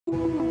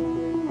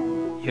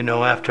You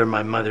know, after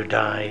my mother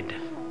died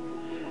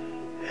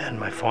and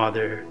my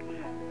father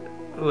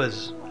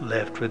was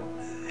left with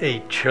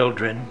 8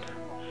 children,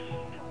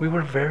 we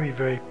were very,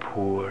 very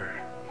poor.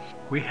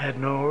 We had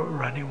no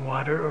running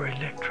water or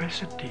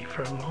electricity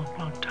for a long,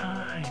 long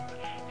time.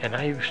 And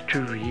I used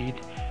to read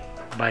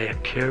by a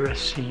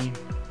kerosene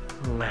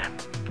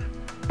lamp.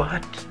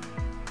 But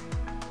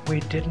we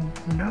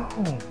didn't know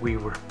we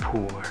were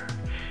poor.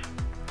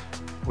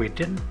 We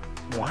didn't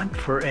want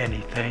for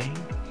anything,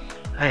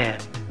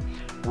 and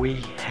we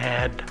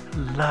had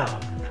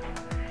love.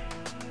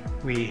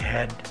 We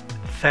had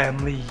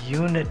family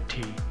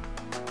unity.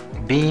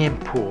 Being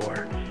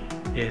poor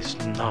is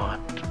not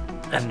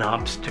an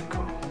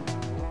obstacle.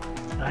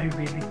 I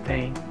really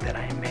think that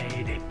I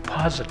made a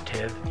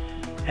positive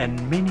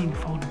and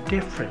meaningful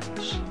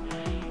difference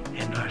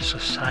in our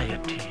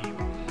society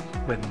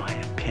with my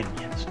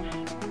opinions.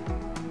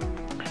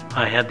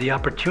 I had the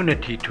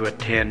opportunity to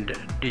attend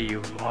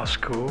DU Law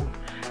School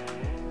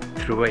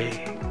through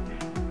a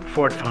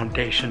Ford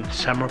Foundation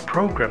summer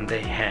program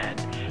they had,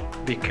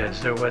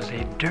 because there was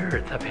a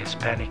dearth of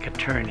Hispanic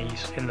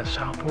attorneys in the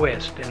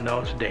Southwest in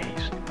those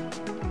days.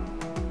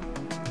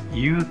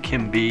 You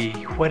can be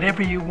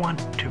whatever you want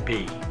to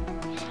be.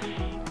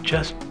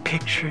 Just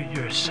picture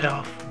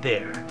yourself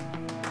there.